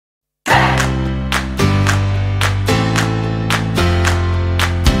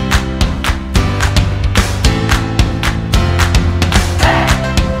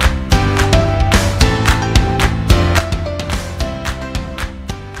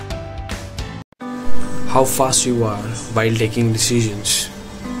how fast you are while taking decisions.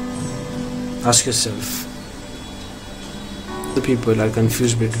 Ask yourself. The people are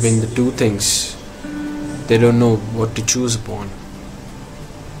confused between the two things. They don't know what to choose upon.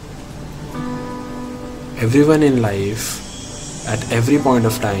 Everyone in life, at every point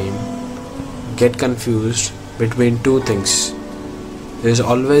of time, get confused between two things. There is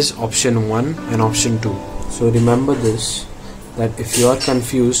always option 1 and option 2. So remember this, that if you are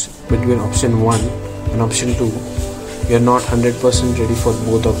confused between option 1 and option 2, you are not 100% ready for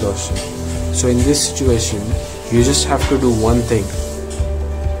both of the options. So in this situation, you just have to do one thing.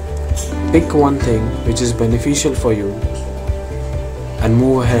 Pick one thing which is beneficial for you and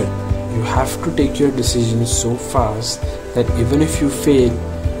move ahead. You have to take your decisions so fast that even if you fail,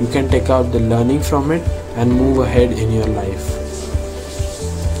 you can take out the learning from it and move ahead in your life.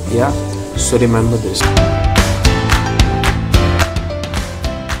 Yeah, so remember this.